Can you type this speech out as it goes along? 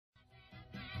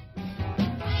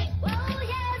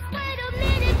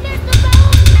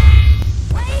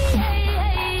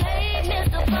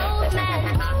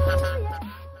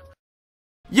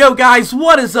Yo guys,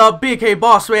 what is up?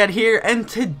 BAKBossman here, and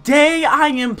today I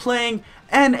am playing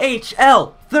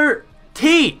NHL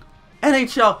 13,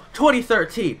 NHL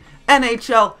 2013,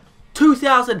 NHL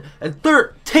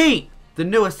 2013, the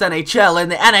newest NHL in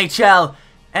the NHL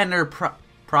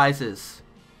Enterprises.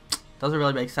 Doesn't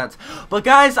really make sense. But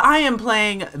guys, I am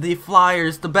playing the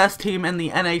Flyers, the best team in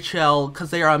the NHL,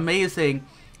 because they are amazing,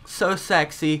 so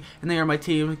sexy, and they are my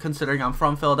team considering I'm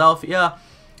from Philadelphia.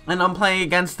 And I'm playing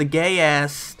against the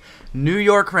gay-ass New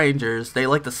York Rangers. They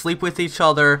like to sleep with each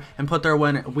other and put their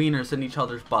wieners in each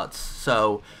other's butts.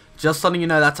 So, just letting you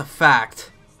know that's a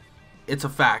fact. It's a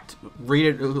fact.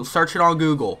 Read it, search it on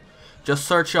Google. Just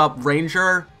search up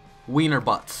Ranger wiener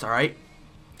butts, alright?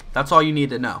 That's all you need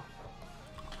to know.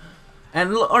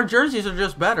 And our jerseys are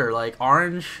just better, like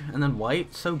orange and then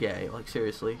white. So gay, like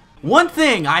seriously. One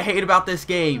thing I hate about this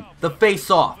game, the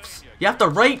face-offs. You have to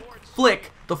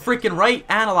right-flick the freaking right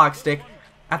analog stick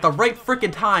at the right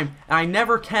freaking time, and I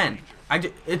never can.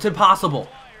 It's impossible.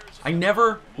 I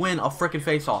never win a freaking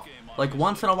face-off. Like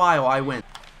once in a while, I win.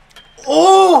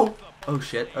 Oh! Oh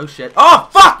shit! Oh shit! Oh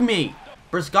fuck me!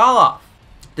 Brizgalov,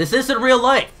 this isn't real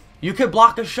life. You can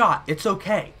block a shot. It's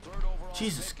okay.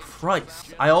 Jesus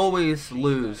Christ! I always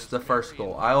lose the first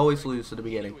goal. I always lose at the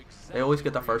beginning. They always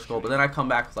get the first goal, but then I come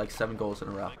back with like 7 goals in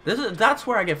a row. That's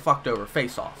where I get fucked over.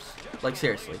 Face-offs. Like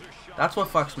seriously. That's what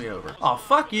fucks me over. Oh,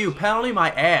 fuck you. Penalty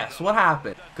my ass. What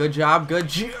happened? Good job. Good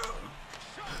job.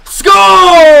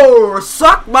 Score!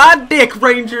 Suck my dick,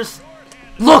 Rangers.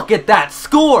 Look at that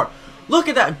score. Look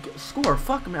at that score.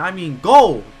 Fuck me. I mean,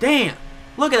 goal. Damn.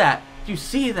 Look at that. Do you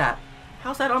see that?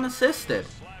 How's that unassisted?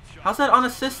 How's that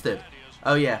unassisted?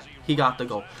 Oh, yeah. He got the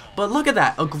goal. But look at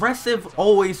that. Aggressive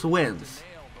always wins.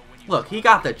 Look, he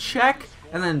got the check.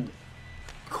 And then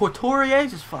Couturier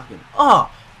just fucking...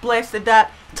 Oh. Blasted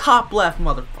that top left,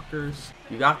 motherfuckers.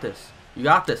 You got this. You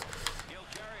got this.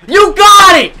 You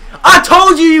got it! I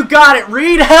told you you got it,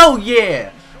 Reed. Hell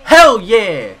yeah. Hell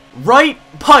yeah. Right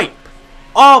pipe.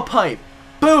 All pipe.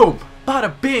 Boom.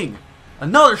 Bada bing.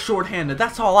 Another shorthanded.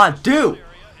 That's all I do.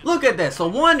 Look at this. A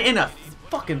 1 and a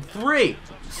fucking 3.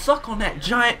 Suck on that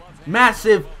giant,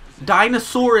 massive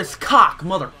dinosaurus cock,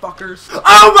 motherfuckers.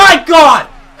 Oh my god.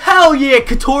 Hell yeah,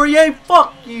 Couturier.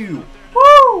 Fuck you.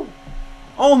 Woo.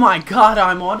 Oh my god,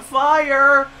 I'm on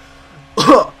fire!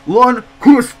 One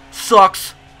who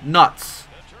sucks nuts.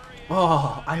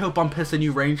 Oh, I hope I'm pissing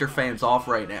you Ranger fans off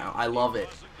right now. I love it.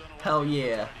 Hell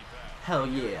yeah. Hell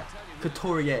yeah.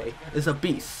 Couturier is a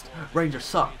beast. Rangers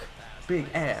suck. Big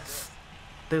ass.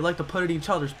 They like to put it in each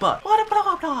other's butt.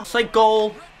 It's like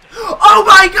goal. Oh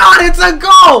my god, it's a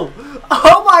goal!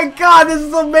 Oh my god, this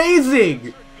is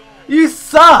amazing! You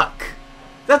suck!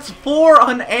 That's 4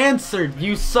 unanswered.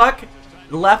 You suck.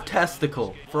 Left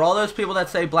testicle. For all those people that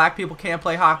say black people can't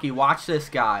play hockey, watch this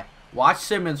guy. Watch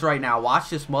Simmons right now. Watch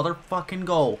this motherfucking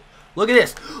goal. Look at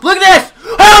this. Look at this.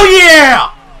 Hell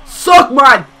yeah! Suck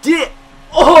my dick.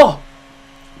 Oh!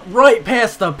 Right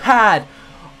past the pad.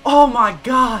 Oh my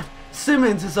god.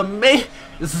 Simmons is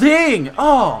amazing.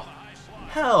 Oh.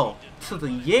 Hell to the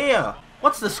yeah.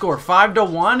 What's the score?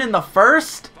 5-1 in the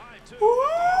first? Woo!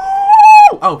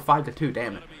 Oh, 5-2.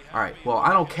 Damn it. Alright, well,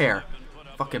 I don't care.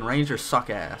 Fucking Rangers suck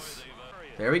ass.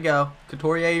 There we go.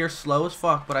 Couturier, you're slow as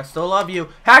fuck, but I still love you.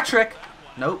 Hat trick.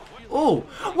 Nope. Ooh.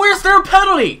 Where's their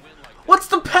penalty? What's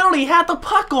the penalty? He had the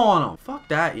puck on him. Fuck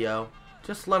that, yo.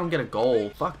 Just let him get a goal.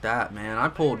 Fuck that, man. I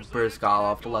pulled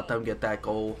Brizgalov to let them get that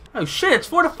goal. Oh, shit. It's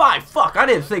 4-5. Fuck. I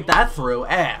didn't think that through.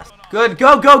 Ass. Good.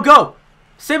 Go, go, go.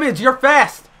 Simmons, you're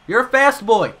fast. You're a fast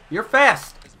boy. You're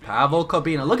fast. Pavel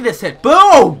Kabina. Look at this hit.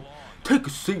 Boom. Take a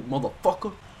seat,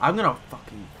 motherfucker. I'm gonna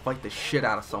fucking fight the shit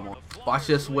out of someone. Watch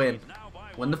this win.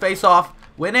 Win the face-off.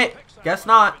 Win it. Guess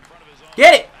not.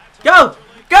 Get it. Go.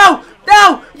 Go.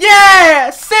 No. Yeah.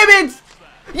 Simmons.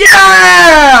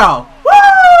 Yeah.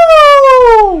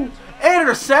 Woo.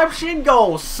 Interception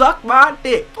goal. Suck my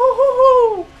dick.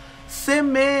 Woo-hoo-hoo.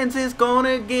 Simmons is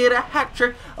gonna get a hat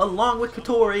trick along with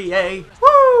Couturier.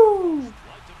 Woo.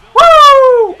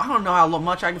 Woo. I don't know how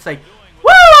much I can say.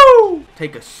 Woo!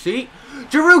 Take a seat.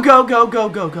 Giroux, go, go, go,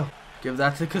 go, go. Give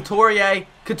that to Couturier.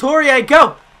 Couturier,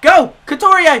 go! Go!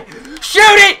 Couturier! Shoot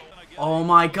it! Oh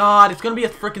my god, it's gonna be a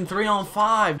freaking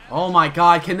 3-on-5. Oh my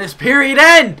god, can this period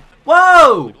end?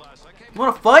 Whoa! You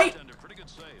wanna fight?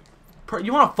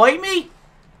 You wanna fight me?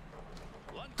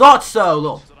 Thought so,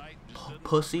 little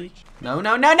pussy. No,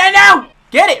 no, no, no, no!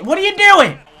 Get it! What are you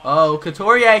doing? Oh,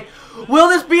 Couturier. Will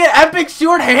this be an epic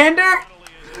short-hander?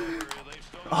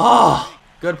 Oh,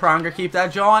 good Pronger. Keep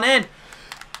that jawing in.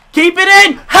 Keep it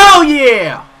in. Hell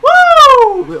yeah.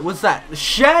 Woo! What's that?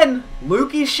 Shen?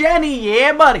 Lukey Shenny?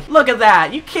 Yeah, buddy. Look at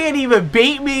that. You can't even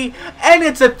beat me, and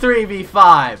it's a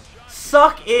 3v5.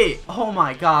 Suck it. Oh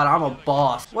my god, I'm a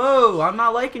boss. Whoa, I'm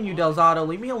not liking you, Delzato.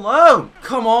 Leave me alone.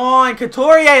 Come on,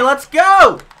 Couturier, let's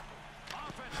go.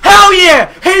 Hell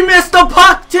yeah! He missed the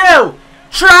puck too!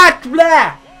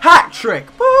 Hat trick.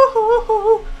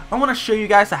 I want to show you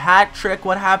guys a hat trick,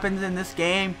 what happens in this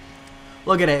game.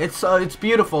 Look at it. It's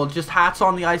beautiful. Just hats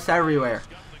on the ice everywhere.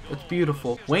 It's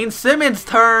beautiful. Wayne Simmons'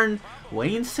 turn.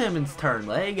 Wayne Simmons' turn.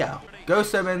 There you go. Go,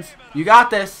 Simmons. You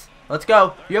got this. Let's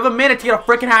go. You have a minute to get a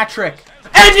freaking hat trick.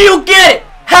 And you get it!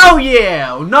 Hell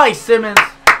yeah! Nice, Simmons.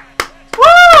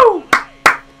 Woo!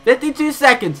 52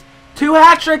 seconds. 2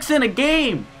 hat tricks in a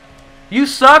game. You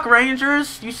suck,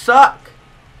 Rangers. You suck.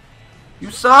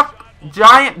 You suck.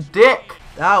 Giant dick.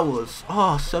 That was,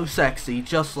 oh, so sexy.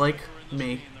 Just like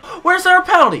me. Where's there a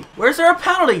penalty? Where's there a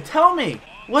penalty? Tell me.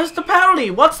 What's the penalty?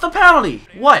 What's the penalty?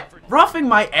 What? Roughing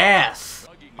my ass.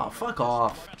 Oh, fuck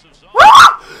off.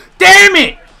 Ah! Damn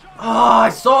it! Oh, I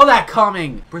saw that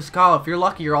coming. Briscoe, if you're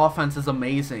lucky, your offense is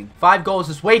amazing. 5 goals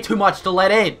is way too much to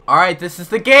let in. Alright, this is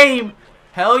the game.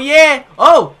 Hell yeah.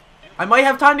 Oh, I might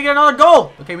have time to get another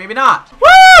goal. Okay, maybe not.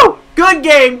 Woo! Good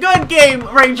game,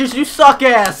 Rangers. You suck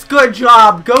ass. Good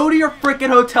job. Go to your freaking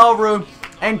hotel room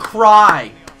and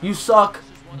cry. You suck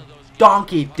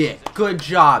donkey dick. Good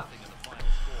job.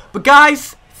 But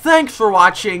guys, thanks for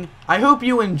watching. I hope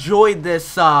you enjoyed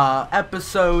this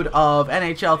episode of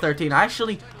NHL 13. I'm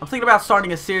thinking about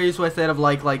starting a series with it of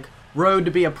like Road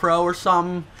to be a Pro or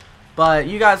something. But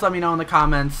you guys let me know in the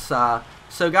comments.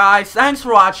 So guys, thanks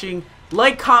for watching.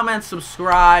 Like, comment,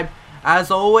 subscribe.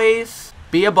 As always,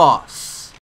 be a boss.